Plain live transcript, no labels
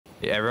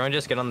Yeah, everyone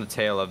just get on the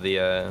tail of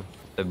the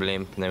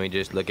blimp, and then we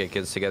just look at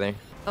kids together.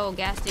 Oh,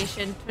 gas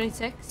station.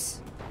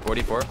 26.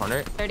 44,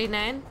 100.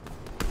 39.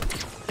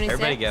 26.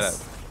 Everybody get up.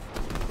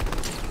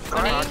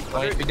 20.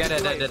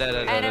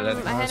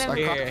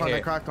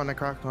 I cracked one.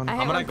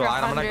 I'm gonna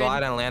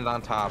glide and land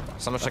on top.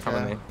 Someone should come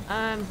with me.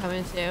 I'm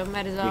coming too.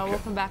 Might as well. We'll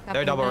come back up.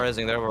 They're double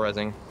resing.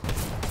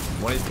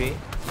 1 HP.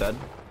 Dead.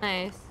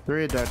 Nice.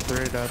 3 dead.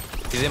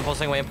 He's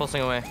impulsing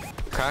away.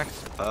 Cracked.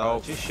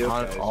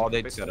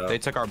 They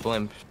took our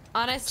blimp.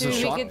 Honestly,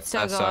 we could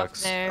still go up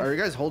there. Are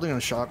you guys holding a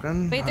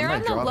shotgun? Wait, they're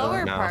on the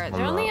lower part.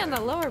 They're only on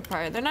the lower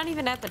part. They're not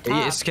even at the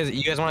top. It's because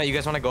you guys want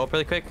to go up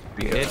really quick.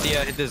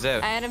 Hit the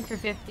zip. I had him for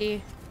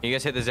 50. You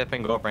guys hit the zip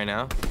and go up right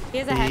now. He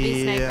has a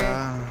heavy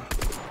sniper.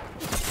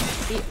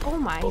 Oh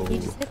my, he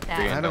just hit that.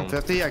 I had him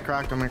 50. I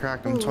cracked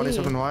him.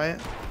 27 white.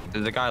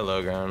 There's a guy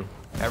low ground.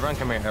 Everyone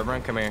come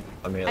here.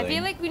 I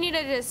feel like we need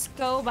to just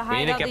go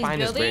behind all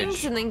these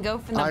buildings and then go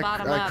from the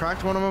bottom up. I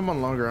cracked one of them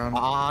on low ground.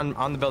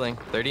 On the building.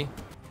 30.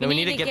 No, we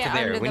need to get to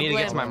there. We need to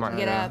get to my mark.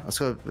 Get up. Let's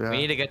go. Yeah. We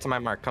need to get to my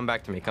mark. Come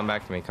back to me. I'm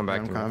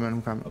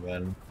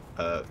coming.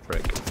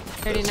 Frick.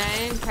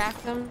 39.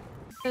 Cracked him.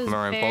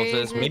 More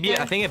impulses. Maybe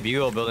I think a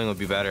bugle building would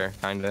be better,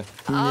 kinda.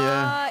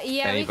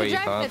 Yeah, we could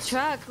drive the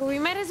truck. We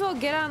might as well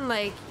get on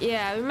like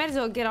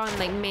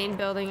main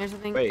building or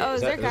something. Wait,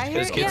 is there a guy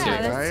here?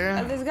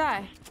 Yeah, there's a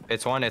guy.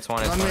 It's one. It's on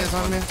me.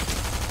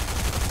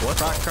 What?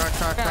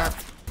 Crack.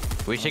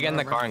 We should get in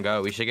the car and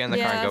go.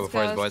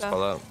 Before his boys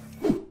pull up.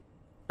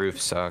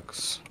 Roof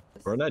sucks.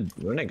 We're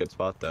in a good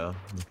spot though.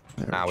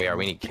 Nah, we are.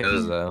 We need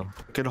kills though.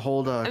 Could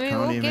hold a Tourney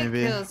we'll get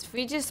maybe. Kills.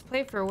 We just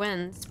play for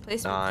wins.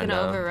 Placement's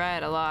gonna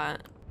override a lot.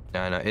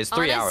 I know. It's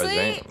 3 hours,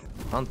 right?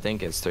 I don't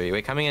think it's 3.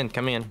 Wait, coming in.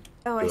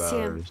 Oh, I see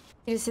him.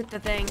 He just hit the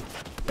thing.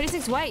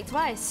 26 white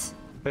twice.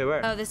 Wait,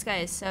 where? Oh, this guy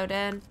is so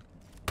dead.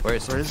 Where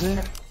is he?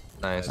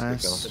 Nice.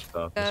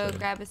 Go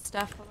grab his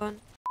stuff. Hold on.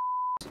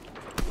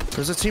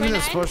 There's a team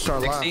that's pushed our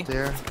left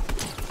here.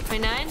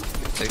 29.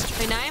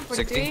 29.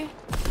 43.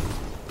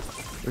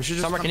 We should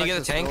just Summer, can you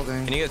get a tank?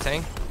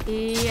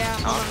 Yeah,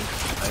 hold on.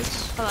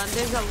 Nice. Hold on,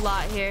 there's a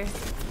lot here.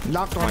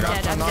 Knocked one.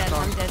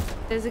 I'm dead.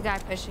 There's a guy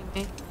pushing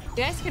me. You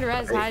guys can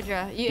res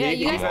Hydra. You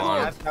guys can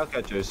hold.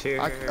 Cow-catchers here.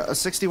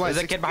 60 white.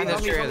 There's a kid behind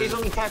us. We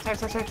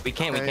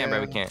can't, bro.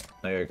 We can't.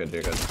 No, you're good.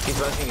 He's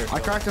rushing your. I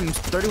cracked him.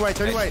 30 white.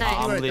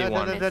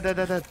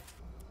 Dead.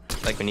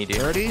 Like we need you.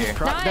 30. Nice.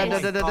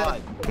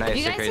 Nice.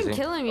 You guys can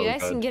kill him. You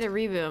guys can get a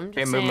reboom.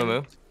 Okay,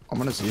 move. I'm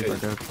gonna see if I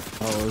could.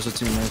 Oh, there's a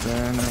team right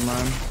there. Never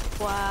mind.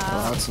 Wow.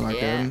 Oh, that's not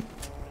good.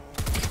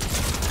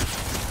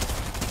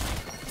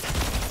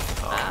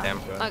 Damn.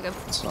 Okay.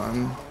 That's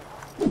fine.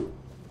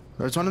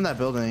 There's one in that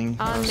building.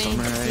 On me.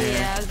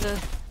 Yeah,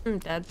 I'm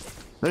dead.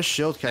 There's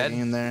shield kicking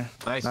in there.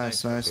 Nice. Yeah,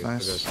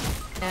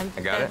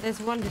 I got it. There's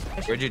one just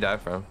pushing. Where'd you die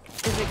from?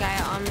 There's a guy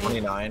on me.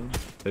 29.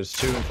 There's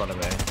 2 in front of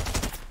me.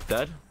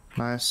 Dead?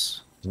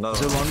 Nice. Is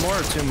it one more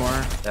or 2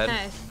 more? Dead.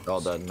 Nice.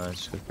 All dead.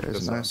 Nice.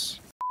 Good. Nice.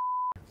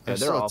 Yeah,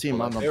 they're all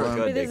team on the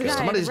blimp.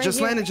 Somebody's just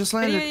landed.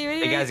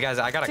 Hey guys,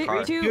 I got a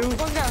car. 3, 2, 1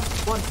 go.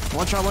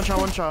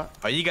 One shot.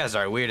 Oh, you guys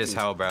are weird as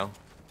hell, bro.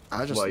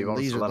 I just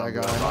lasered that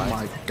guy. Oh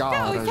my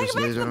god, I just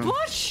lasered him.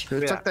 Who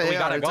took the AR? We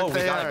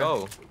gotta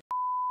go.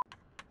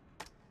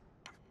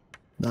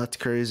 That's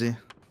crazy.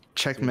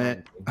 Checkmate.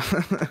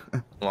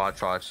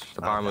 Watch.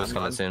 The power move's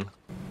coming soon.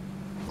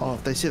 Oh,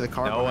 if they see the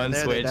car no one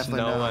there, switch,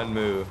 no one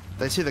move.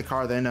 They see the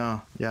car, they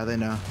know. Yeah, they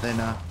know. 1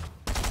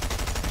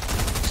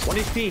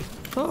 HP.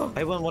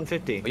 I won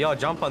 150. Yo,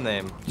 jump on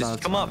them.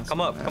 Just come up.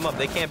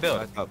 They can't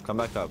build. Come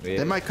back up. Yeah.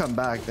 They might come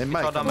back. Wait,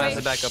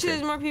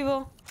 there's more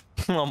people.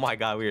 Oh my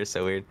god, we are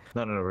so weird.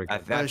 No, we're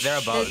good. They're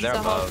above.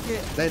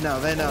 They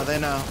know.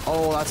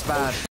 Oh, that's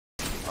bad.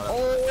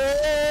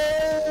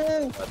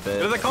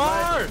 There's a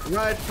car!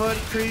 Right foot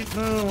creep.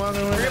 Bring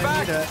it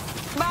back.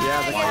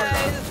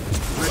 Yeah,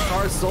 the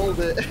car sold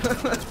it.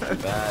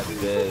 That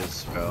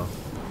is, bro.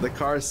 The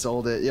car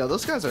sold it. Yo,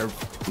 those guys are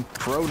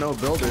pro no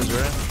builders,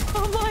 right?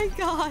 Oh my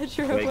gosh,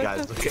 bro. Wait,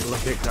 guys,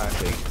 look at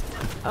crashing.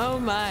 Oh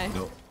my.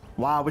 Nope.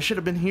 Wow, we should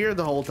have been here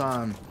the whole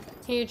time.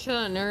 You're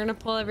chilling. They're gonna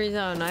pull every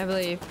zone, I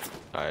believe.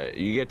 Alright,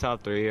 you get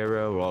top 3 here,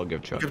 bro. We'll all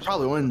give chucks. You could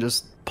probably win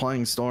just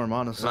playing Storm,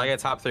 honestly. If I get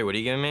top 3, what are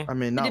you giving me? I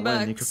mean, not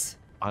win. You could...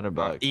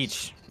 $100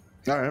 each.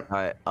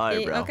 Alright.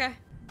 Alright, bro. Okay.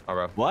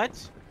 Alright, bro.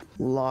 What?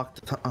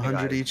 Locked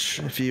 100 each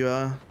if you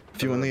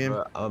win the game.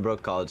 I'm a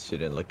broke college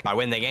student. Look. I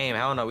win the game.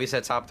 Hell no, we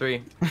said top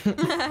 3.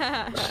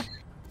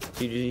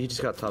 You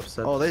just got top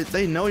 7. Oh,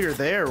 they know you're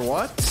there.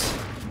 What?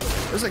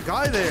 There's a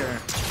guy there.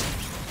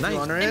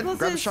 Nice. Grab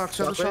the shocks.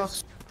 Grab the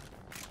shocks.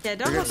 Yeah,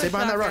 don't stay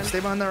behind that rock. Stay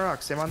behind that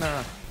rock. Stay behind that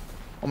rock.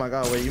 Oh my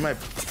god, wait, you might.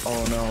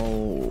 Oh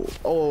no.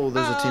 Oh,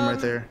 there's a team right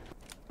there.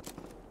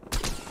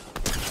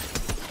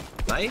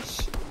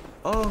 Nice.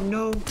 Oh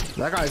no.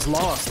 That guy's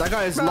lost. That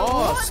guy is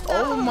lost.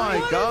 Oh my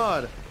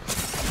god.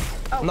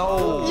 Oh,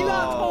 no. You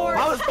got 4.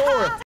 I was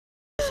 4.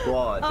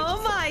 Squad.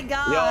 Oh my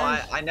god. Yo,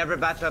 I never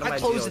backed out of my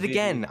deal. I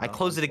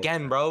closed it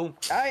again, bro.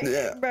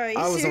 Yeah. Bro,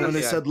 I was the one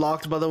who said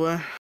locked, by the way.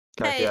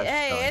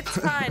 Hey, it's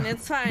fine,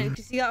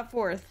 because you got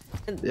 4th.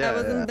 That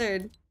was in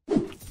 3rd.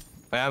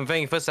 Wait, I'm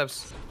feeling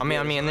footsteps. I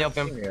mean, in the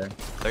open.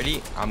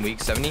 30. I'm weak.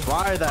 70.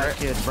 Fry that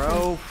kid,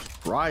 bro.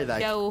 Fry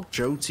that. Yo.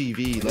 Joe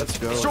TV. Let's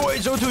go. It's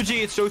Joe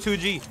 2G. It's Joe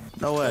 2G.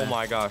 No way. Oh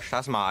my gosh,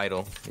 that's my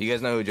idol. You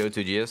guys know who Joe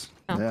 2G is?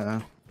 No.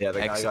 Yeah. Yeah, the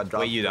guy got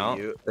dropped. Wait, you don't?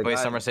 Wait,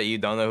 Sommerset, you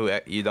don't know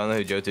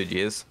who Joe 2G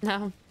is?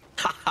 No.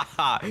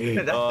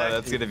 Oh,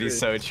 that's gonna be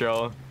so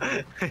troll.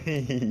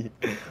 Wait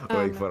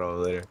for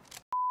over there.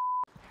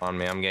 On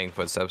me, I'm getting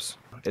footsteps.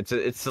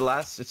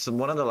 It's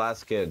one of the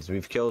last kids.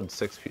 We've killed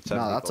 6 people.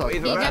 Nah, that's all. He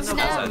just That's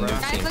a new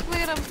Guys, team. look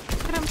at him.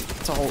 Look at him.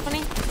 That's a whole. 20.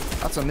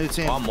 That's a new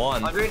team. I'm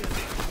one. 100.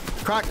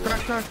 Crack.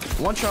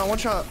 One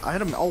shot. I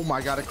hit him. Oh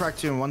my god, I cracked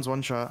 2 and one's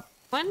one shot.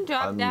 One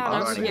drop I'm down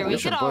over already here. We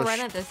pushing should all bush. run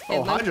at this kid.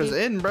 Oh, Hydra's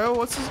in, bro.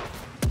 What's this?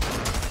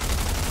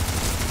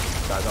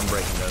 Guys, I'm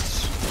breaking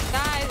this.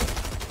 Guys,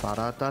 Da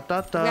da da da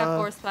we got da.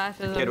 4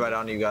 splashes. Kid right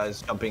on you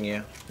guys, jumping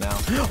you now.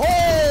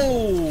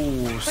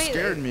 Oh! Wait,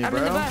 Scared me, I'm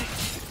in the bro.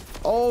 bush.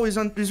 Oh, he's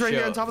right here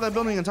Chill. on top of that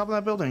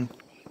building.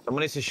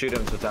 Someone needs to shoot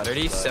him to that.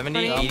 30,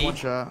 70, 20. 80. One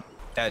shot.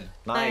 Dead.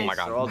 Nice. Oh my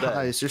god. They're all dead.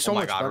 Nice. You're so Oh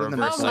my much God, better than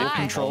reverse me. psych. Ball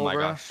control, Oh my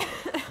bro. gosh.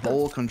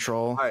 Ball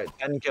control. Alright,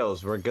 10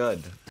 kills. We're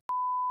good.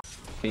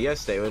 Can you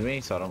guys stay with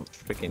me so I don't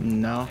freaking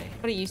No.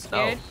 What are you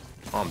scared?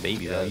 Oh,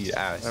 baby, though, you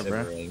ass. Yeah,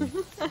 bro. shivering.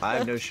 I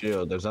have no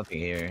shield. There's nothing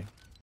here.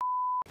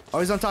 Oh,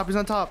 he's on top.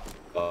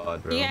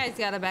 God, bro. You guys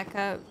gotta back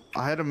up.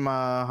 I hit him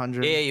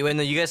 100. Yeah,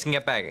 you guys can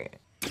get back.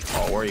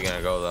 Oh, where are you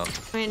gonna go though?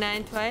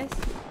 29 twice.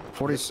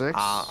 46.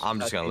 I'm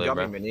just gonna live, Drop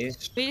bro. me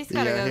minis. We just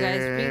gotta Yeah, go, guys.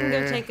 We can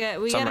go take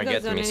it. We Summer gotta go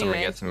gets zone me. Summer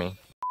anyway. gets me.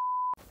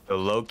 The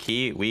low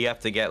key, we have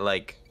to get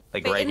like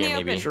Wait, right in the here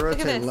maybe. open. Should Look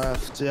at rotate this.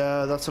 left.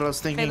 Yeah, that's what I was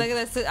Hey, thinking. look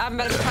at this. I'm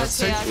about to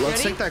punch you out. Let's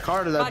Ready? take that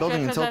car to that Watch, building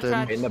and watch, tilt watch,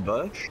 watch. it. In the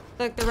bush?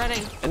 Look, they're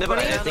running. In the bush.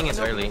 I think it's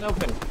early.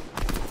 Open.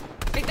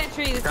 Break that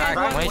tree. This Crack,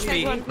 guy's one. one This guy's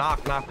HP. one.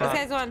 Knock. This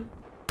guy's one.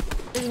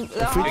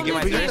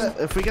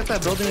 If we get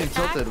that building and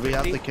tilted, we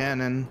have the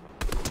cannon.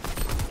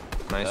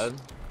 Nice. Dead.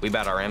 We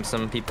battle ram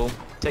some people.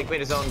 Take me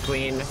to zone,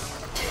 queen.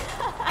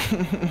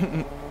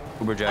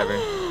 Uber driver.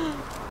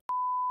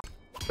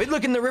 Wait,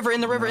 look in the river.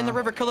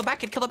 Kill the back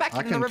kid. I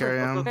in the can river. carry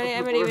him. Ready,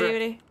 I'm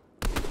ready.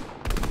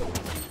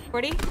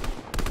 40? I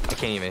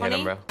can't even hit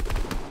him, 20? bro.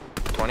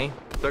 20.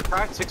 They're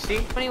cracked. 60.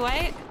 20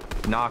 white?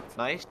 Knocked.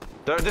 Nice.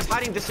 They're just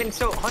hiding. This thing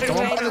so 100. Come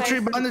on,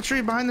 Wait,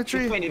 behind the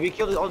tree. Wait, we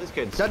killed all these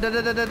kids. Dead.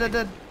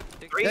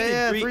 Three,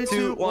 Yeah, three, 3, 2,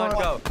 2, 1,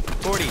 1. go.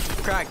 40.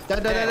 Crack.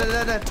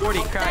 Dead. 40.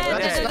 Crack. Dead.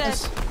 Dead.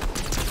 Nice.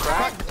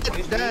 Crack.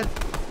 Dead.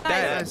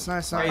 Nice.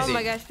 Nice. Crazy. Oh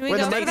my gosh, do we Wait,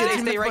 go there for might be a that?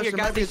 team Stay in right that here, bush. There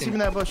gas might be a station.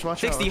 team in that bush. Watch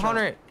 60, out.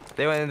 100.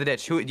 They went in the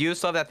ditch. Do you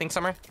still have that thing,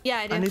 Summer? Yeah,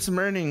 I do. I need some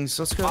earnings.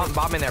 Let's go.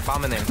 Bomb in there.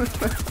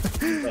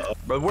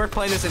 But we're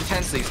playing this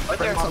intensely. Right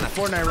there. It's on the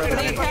Fortnite right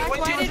They now.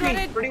 crack, run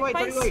it. Pretty white.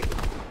 Twice.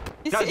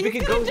 Guys, we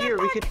could go here.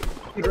 We could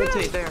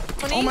rotate there.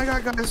 20? Oh my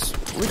god, guys.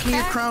 We can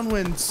get Crack. crown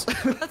wins.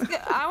 Let's go.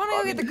 I want to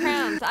go get the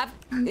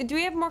crowns. Do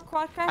we have more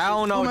quad crashes? I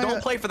don't know. Oh my Don't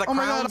God. play for the Oh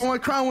my god, crowns. I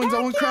want crown wins. I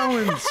want crown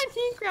wins. I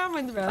need crown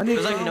wins, bro. I need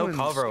There's like crown no wins.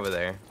 cover over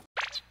there.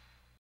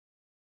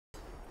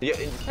 Yeah,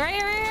 Right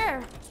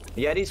here.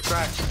 Yeti's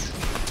cracked.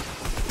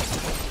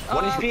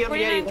 One HP on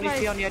 49 Yeti. One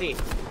HP on Yeti.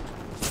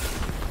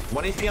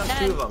 One HP on Dead.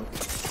 2 of them.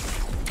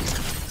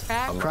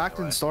 Crack. Cracked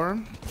and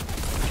storm.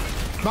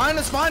 Behind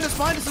us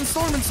in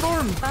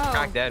storm. Oh,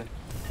 Crack dead.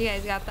 you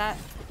guys got that.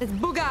 It's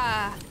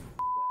Booga.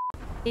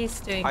 He's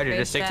doing Hydra, great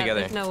just stick shot. together.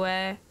 There's no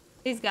way.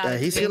 He's got Yeah,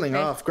 it. he's Doing healing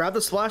great. off. Grab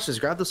the splashes.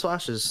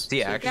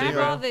 See, actually, Grab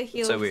all bro. the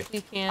heals So weird.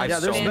 you can. I have Yeah,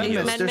 there's so many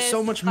med heals. There's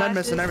so much med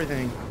miss and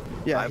everything.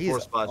 Yeah, I have he's. 4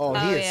 splashes. Oh, Oh,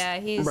 he is. yeah,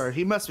 he's- Bro,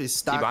 he must be Is he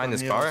stacked behind on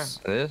this car? heals.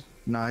 It is?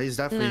 Nah, he's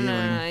No, definitely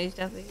healing. no, he's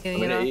definitely I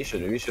getting mean, it you off.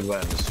 should. We should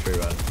win this free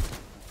run.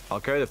 I'll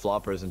carry the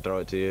floppers and throw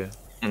it to you.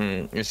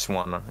 It's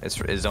one. It's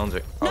zones.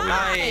 Oh,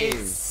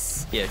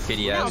 Nice. yeah,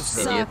 kitty No, ass.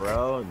 suck. Idiot.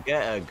 Bro,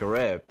 get a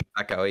grip.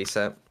 Back out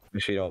ASAP.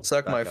 Make sure you don't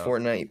Suck my back up.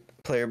 Fortnite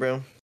player,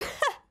 bro.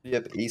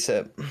 Yep,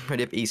 ASAP.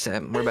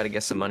 We're about to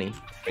get some money.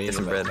 We need Get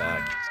some to bread.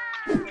 back.